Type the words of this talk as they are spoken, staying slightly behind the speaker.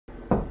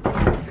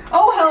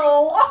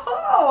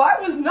Oh,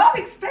 I was not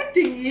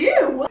expecting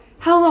you.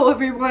 Hello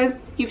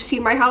everyone, you've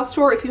seen my house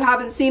tour. If you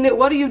haven't seen it,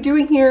 what are you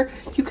doing here?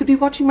 You could be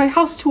watching my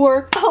house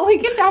tour. I'll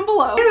link it down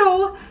below.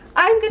 Now,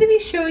 I'm gonna be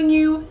showing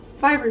you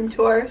my room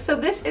tour. So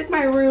this is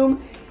my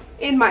room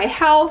in my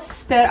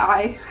house that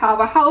I have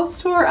a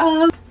house tour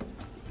of.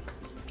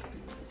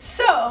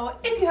 So,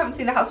 if you haven't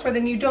seen the house tour,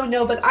 then you don't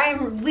know, but I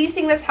am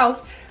leasing this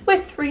house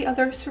with 3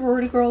 other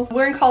sorority girls.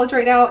 We're in college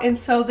right now, and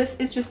so this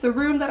is just the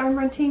room that I'm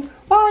renting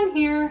while I'm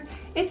here.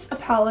 It's a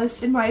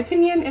palace, in my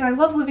opinion, and I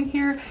love living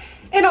here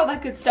and all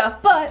that good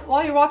stuff. But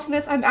while you're watching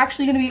this, I'm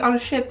actually going to be on a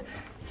ship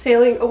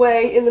sailing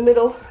away in the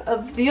middle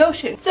of the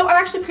ocean. So I'm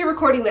actually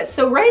pre-recording this.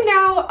 So right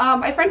now,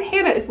 my friend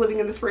Hannah is living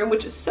in this room,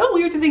 which is so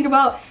weird to think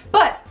about,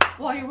 but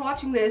while you're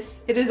watching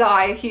this, it is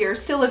I here,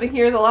 still living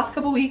here the last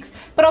couple weeks,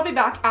 but I'll be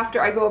back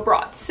after I go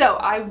abroad. So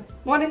I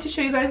wanted to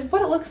show you guys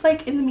what it looks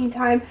like in the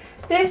meantime.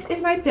 This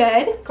is my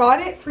bed.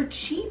 Got it for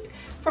cheap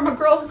from a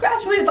girl who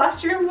graduated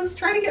last year and was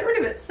trying to get rid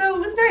of it, so it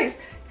was nice.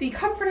 The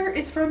comforter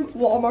is from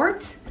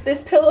Walmart.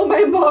 This pillow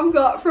my mom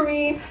got for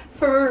me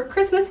for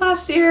Christmas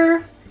last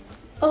year.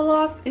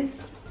 Olaf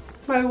is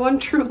my one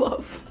true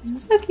love.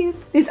 So cute.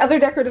 These other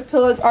decorative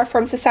pillows are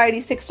from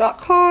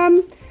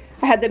society6.com.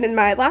 I had them in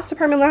my last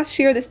apartment last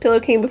year. This pillow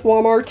came with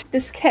Walmart.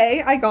 This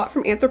K I got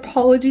from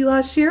Anthropology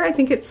last year. I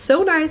think it's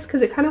so nice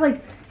because it kind of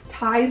like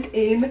ties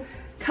in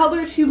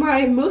color to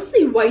my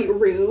mostly white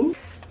room.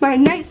 My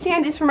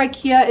nightstand is from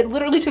IKEA. It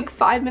literally took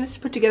 5 minutes to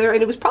put together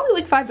and it was probably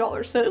like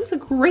 $5, so it was a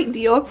great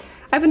deal.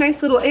 I have a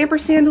nice little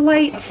ampersand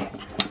light.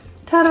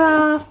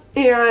 Ta-da!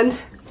 And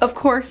of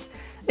course,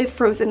 a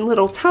frozen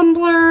little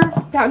tumbler.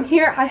 Down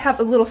here, I have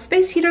a little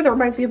space heater that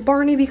reminds me of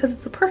Barney because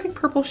it's a perfect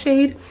purple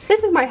shade.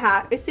 This is my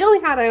hat. It's the only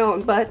hat I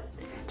own, but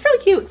it's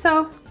really cute,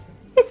 so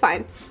it's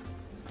fine.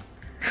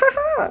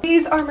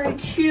 These are my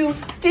 2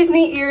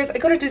 Disney ears. I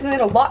go to Disneyland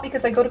a lot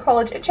because I go to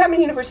college at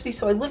Chapman University,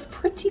 so I live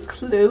pretty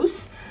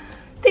close.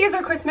 These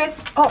are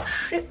Christmas. Oh,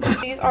 shit.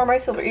 These are my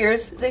silver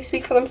ears. They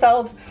speak for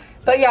themselves.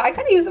 But yeah, I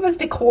kind of use them as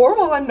decor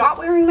while I'm not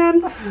wearing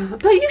them.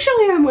 But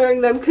usually I'm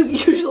wearing them because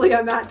usually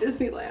I'm at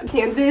Disneyland.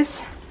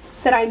 Canvas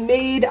that I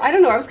made. I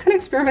don't know, I was kind of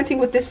experimenting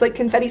with this like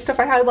confetti stuff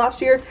I had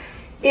last year.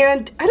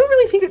 And I don't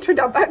really think it turned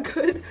out that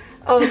good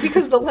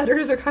because the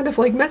letters are kind of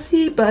like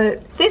messy.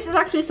 But this is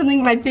actually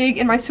something my big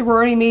and my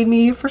sorority made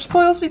me for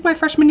Spoils Week my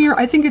freshman year.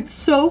 I think it's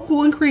so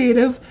cool and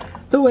creative.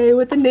 The way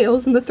with the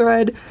nails and the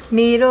thread.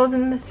 Needles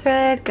in the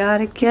thread,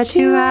 gotta get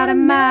you out of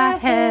my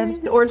head.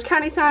 An Orange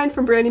County sign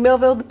from Brandy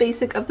Melville, the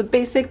basic of the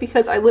basic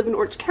because I live in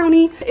Orange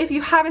County. If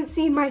you haven't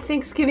seen my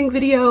Thanksgiving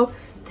video,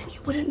 then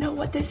you wouldn't know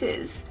what this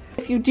is.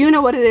 If you do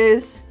know what it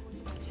is,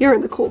 you're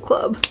in the cool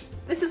club.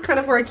 This is kind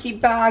of where I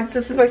keep bags.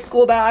 This is my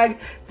school bag.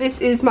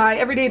 This is my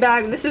everyday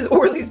bag. And this is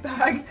Orly's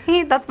bag.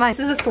 Hey, that's mine. This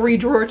is a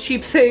 3-drawer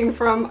cheap thing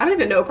from, I don't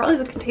even know, probably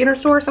the Container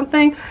Store or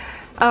something.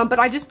 But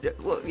I just,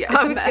 well, yeah,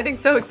 I was getting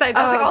so excited.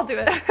 I was like, I'll do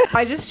it.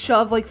 I just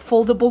shove like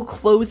foldable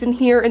clothes in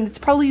here and it's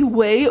probably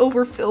way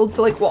overfilled,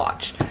 so like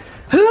watch.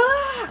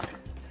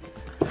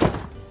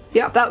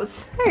 Yeah, that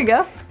was, there you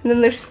go. And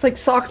then there's just like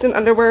socks and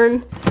underwear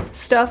and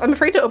stuff. I'm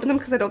afraid to open them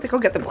because I don't think I'll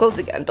get them closed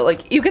again, but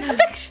like, you get the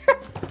picture.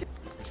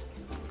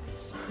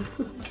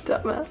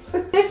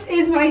 Dumbass. This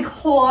is my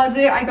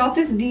closet. I got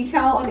this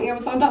decal on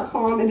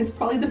Amazon.com and it's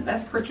probably the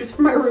best purchase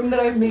for my room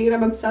that I've made.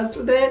 I'm obsessed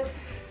with it.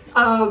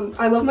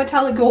 I love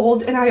metallic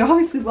gold and I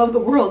obviously love the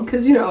world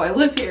because, you know, I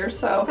live here,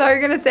 so. So you're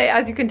gonna say,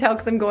 as you can tell,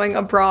 because I'm going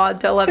abroad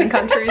to 11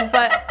 countries,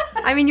 but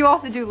I mean, you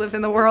also do live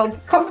in the world.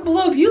 Comment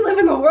below if you live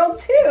in the world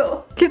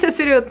too. Give this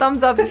video a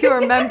thumbs up if you're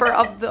a member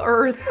of the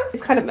earth.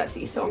 It's kind of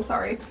messy, so I'm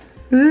sorry.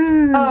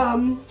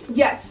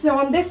 Yes, so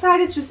on this side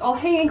it's just all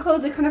hanging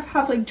clothes. I kind of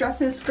have like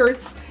dresses,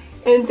 skirts,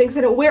 and things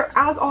I don't wear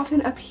as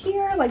often up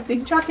here, like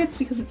big jackets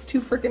because it's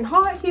too freaking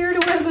hot here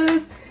to wear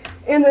those.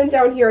 And then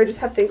down here I just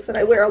have things that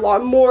I wear a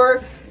lot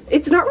more.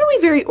 It's not really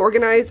very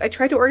organized. I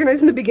tried to organize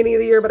in the beginning of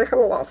the year, but I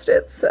kind of lost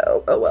it,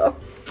 so oh well.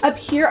 Up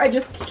here, I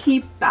just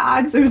keep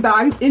bags. There's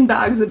bags in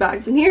bags and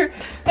bags in here,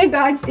 and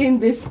bags in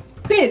this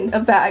bin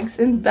of bags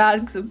and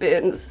bags of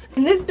bins.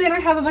 In this bin,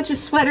 I have a bunch of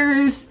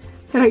sweaters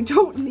that I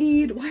don't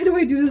need. Why do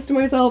I do this to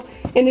myself?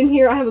 And in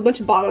here, I have a bunch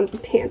of bottoms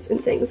and pants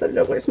and things that I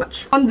don't wear as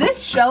much. On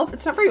this shelf,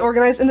 it's not very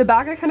organized. In the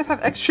back, I kind of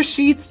have extra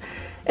sheets,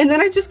 and then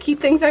I just keep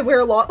things I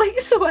wear a lot, like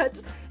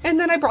sweats. And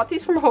then I brought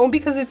these from home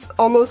because it's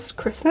almost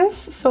Christmas,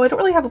 so I don't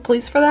really have a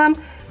place for them,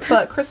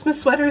 but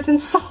Christmas sweaters and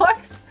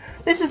socks.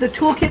 This is a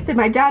toolkit that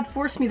my dad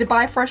forced me to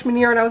buy freshman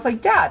year, and I was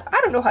like, Dad, I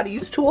don't know how to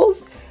use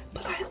tools,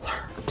 but I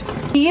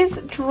learned. These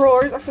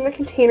drawers are from the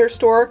Container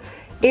Store,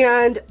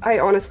 and I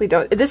honestly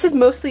don't. This is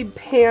mostly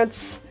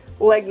pants,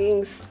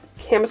 leggings,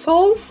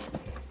 camisoles,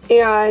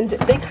 and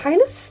they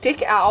kind of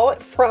stick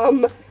out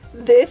from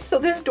this, so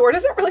this door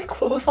doesn't really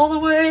close all the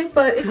way,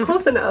 but it's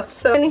close enough.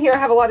 So in here I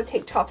have a lot of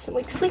tank tops and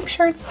like sleeve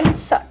shirts and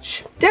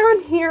such.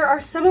 Down here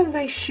are some of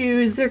my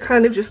shoes. They're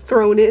kind of just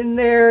thrown in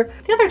there.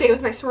 The other day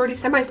was my sorority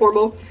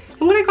semi-formal,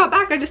 and when I got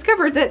back I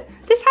discovered that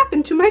this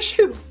happened to my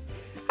shoe.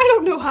 I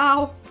don't know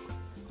how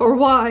or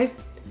why,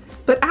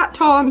 but at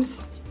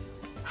Tom's.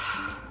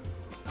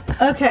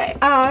 Okay,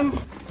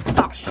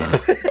 oh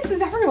gosh. This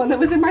is everyone that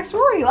was in my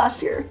sorority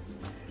last year.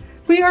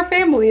 We are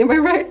family, am I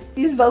right?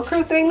 These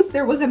Velcro things,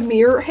 there was a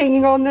mirror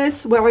hanging on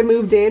this when I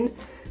moved in.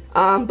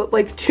 But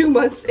like 2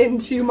 months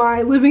into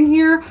my living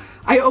here,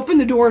 I opened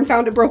the door and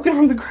found it broken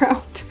on the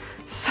ground.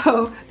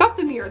 So, not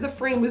the mirror, the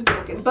frame was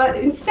broken. But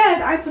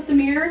instead, I put the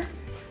mirror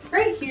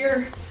right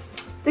here.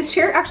 This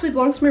chair actually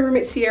belongs to my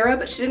roommate Sierra,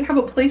 but she didn't have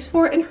a place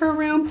for it in her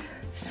room.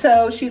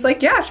 So she's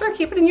like, yeah, sure,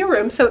 keep it in your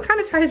room. So it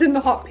kind of ties in the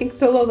hot pink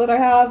pillow that I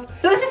have.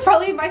 So this is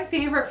probably my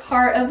favorite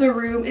part of the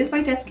room is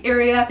my desk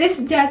area. This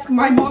desk,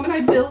 my mom and I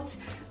built.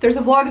 There's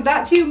a vlog of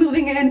that too,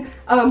 moving in.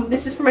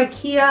 This is from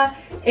IKEA,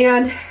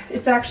 and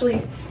it's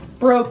actually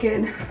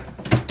broken,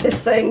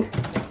 this thing.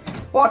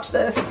 Watch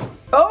this.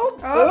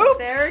 Oh,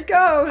 there it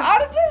goes. How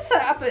did this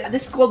happen?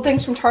 This gold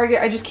thing's from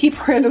Target. I just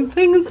keep random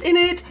things in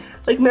it,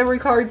 like memory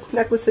cards,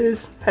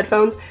 necklaces,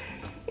 headphones.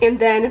 And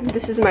then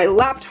this is my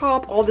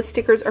laptop. All the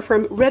stickers are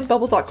from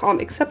redbubble.com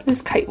except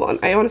this kite one.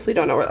 I honestly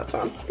don't know where that's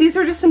from. These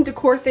are just some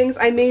decor things.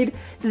 I made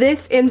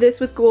this and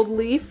this with gold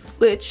leaf,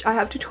 which I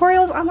have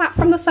tutorials on that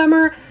from the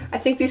summer. I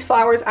think these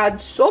flowers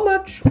add so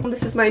much.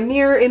 This is my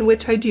mirror in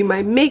which I do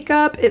my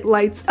makeup. It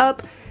lights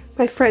up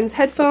my friend's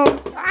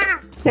headphones.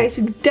 Nice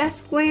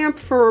desk lamp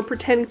for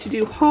pretending to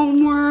do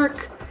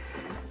homework.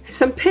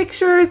 Some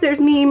pictures.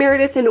 There's me,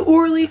 Meredith, and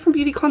Orly from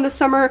BeautyCon this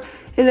summer.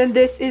 And then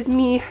this is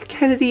me,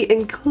 Kennedy,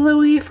 and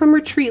Chloe from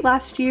retreat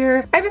last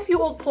year. I have a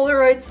few old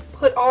Polaroids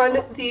put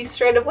on the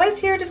strand of lights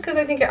here just because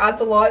I think it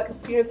adds a lot,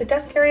 you know, the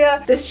desk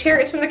area. This chair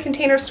is from the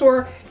Container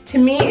Store. To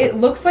me, it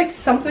looks like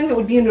something that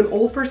would be in an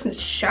old person's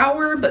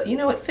shower, but you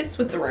know, it fits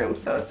with the room,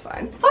 so it's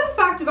fine. Fun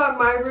fact about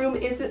my room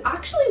is it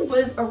actually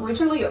was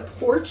originally a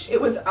porch.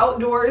 It was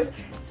outdoors,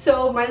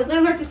 so my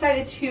landlord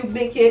decided to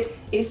make it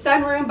a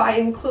sunroom by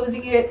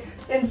enclosing it.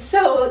 And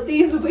so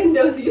these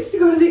windows used to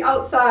go to the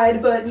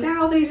outside, but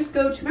now they just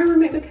go to my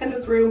roommate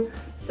McKenna's room.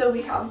 So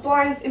we have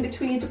blinds in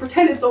between to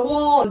pretend it's a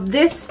wall.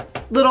 This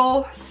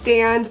little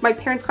stand, my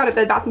parents got at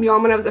Bed Bath &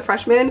 Beyond when I was a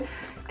freshman.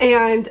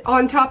 And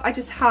on top, I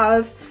just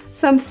have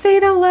some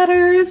Theta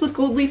letters with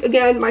gold leaf.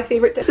 Again, my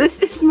favorite. This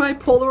is my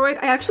Polaroid.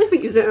 I actually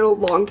haven't used it in a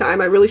long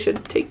time. I really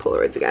should take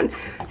Polaroids again.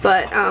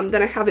 But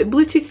then I have a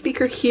Bluetooth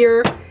speaker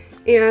here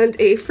and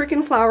a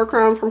freaking flower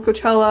crown from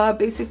Coachella,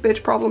 basic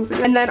bitch problems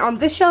again. And then on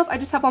this shelf, I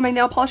just have all my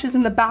nail polishes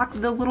in the back.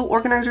 The little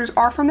organizers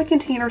are from the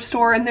Container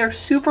Store, and they're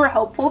super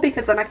helpful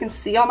because then I can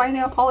see all my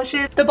nail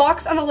polishes. The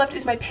box on the left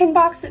is my pin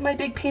box that my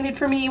big painted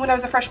for me when I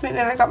was a freshman,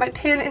 and I got my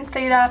pin in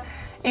Theta.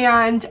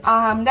 And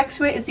next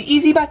to it is the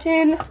easy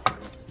button.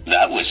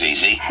 That was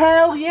easy.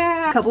 Hell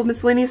yeah. A couple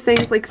miscellaneous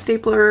things like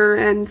stapler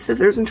and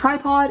scissors and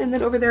tripod. And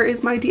then over there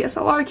is my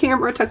DSLR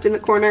camera tucked in the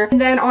corner. And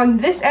then on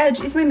this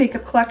edge is my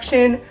makeup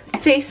collection.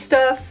 Face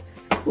stuff,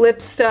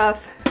 lip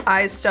stuff,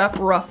 eyes stuff,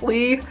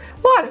 roughly.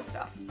 A lot of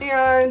stuff.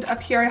 And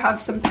up here I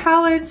have some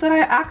palettes that I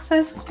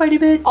access quite a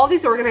bit. All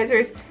these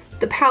organizers,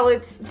 the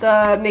palettes,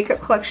 the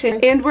makeup collection,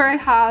 and where I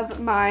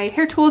have my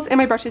hair tools and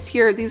my brushes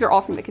here, these are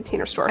all from the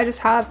Container Store. I just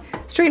have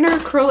straightener,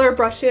 curler,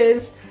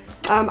 brushes,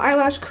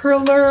 eyelash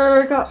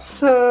curler, got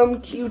some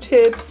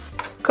Q-tips,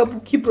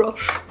 kabuki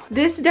brush.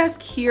 This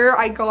desk here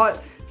I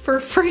got for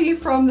free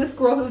from this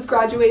girl who was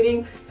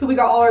graduating, who we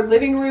got all our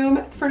living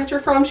room furniture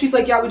from. She's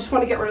like, yeah, we just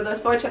want to get rid of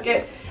this, so I took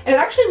it. And it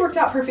actually worked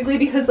out perfectly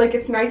because like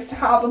it's nice to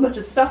have a bunch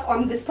of stuff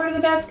on this part of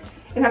the desk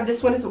and have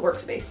this one as a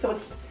workspace. So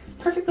it's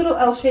perfect little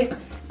L shape.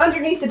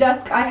 Underneath the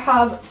desk I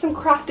have some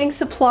crafting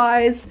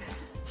supplies,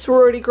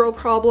 sorority girl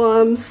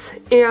problems,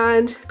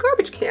 and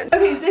garbage can.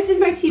 Okay, this is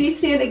my TV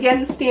stand.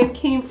 Again, the stand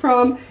came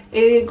from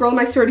a girl in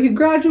my sorority who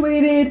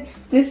graduated.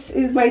 This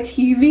is my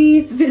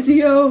TV, it's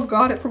Vizio,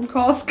 got it from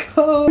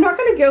Costco. I'm not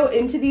gonna go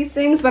into these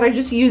things, but I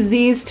just use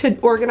these to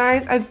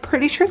organize. I'm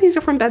pretty sure these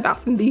are from Bed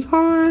Bath &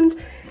 Beyond.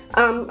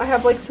 I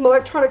have like some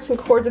electronics and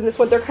cords in this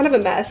one. They're kind of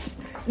a mess.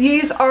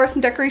 These are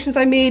some decorations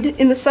I made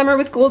in the summer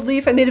with gold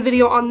leaf. I made a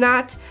video on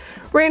that.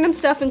 Random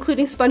stuff,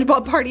 including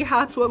SpongeBob party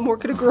hats. What more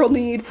could a girl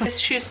need? This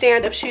shoe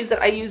stand of shoes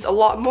that I use a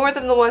lot more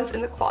than the ones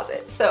in the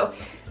closet. So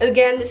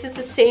again, this is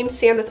the same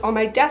stand that's on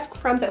my desk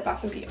from Bed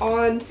Bath &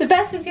 Beyond. The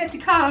best is yet to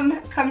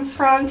come comes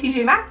from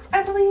TJ Maxx,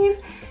 I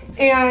believe.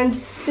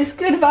 And this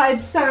good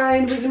vibes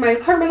sign was in my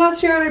apartment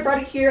last year and I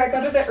brought it here. I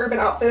got it at Urban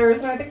Outfitters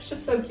and I think it's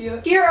just so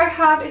cute. Here I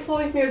have a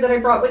full-length mirror that I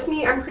brought with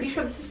me. I'm pretty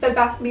sure this is Bed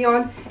Bath &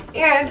 Beyond.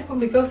 And when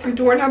we go through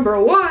door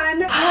number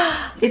 1,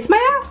 it's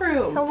my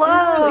bathroom.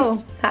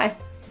 Hello. Hi.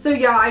 So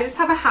yeah, I just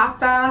have a half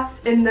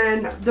bath, and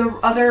then the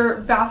other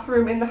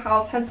bathroom in the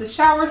house has the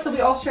shower, so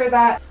we all share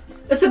that.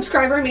 A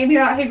subscriber made me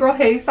that Hey Girl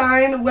Hey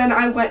sign when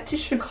I went to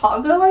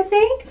Chicago, I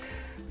think,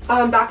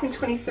 back in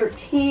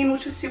 2013,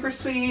 which was super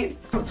sweet.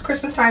 It's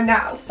Christmas time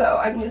now,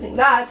 so I'm using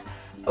that.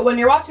 When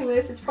you're watching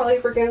this, it's probably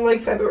freaking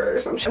like February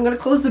or something. I'm gonna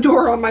close the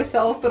door on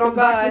myself, but on the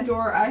back of the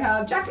door I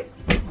have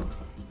jackets.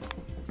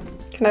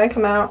 Can I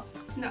come out?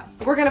 No.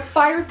 We're gonna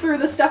fire through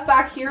the stuff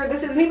back here.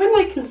 This isn't even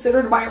like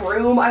considered my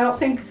room.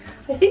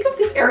 I think of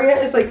this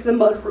area as like the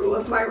mud room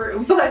of my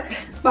room, but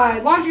my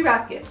laundry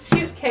basket,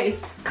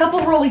 suitcase,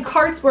 couple rolly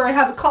carts where I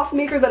have a coffee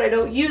maker that I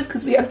don't use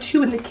because we have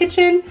 2 in the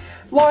kitchen,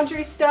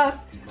 laundry stuff,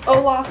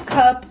 Olaf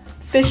cup,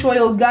 fish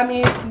oil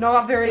gummies,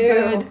 not very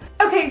good.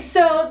 Okay,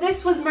 so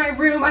this was my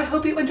room. I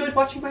hope you enjoyed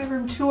watching my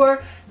room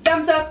tour.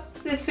 Thumbs up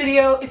this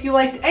video if you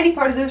liked any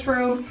part of this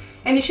room,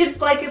 and you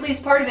should like at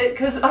least part of it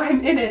because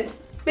I'm in it.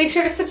 Make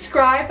sure to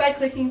subscribe by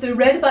clicking the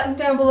red button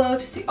down below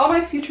to see all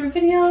my future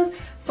videos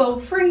for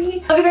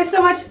free. Love you guys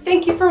so much.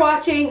 Thank you for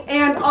watching,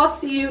 and I'll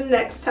see you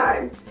next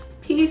time.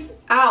 Peace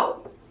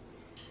out.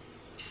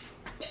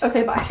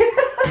 Okay,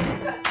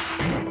 bye.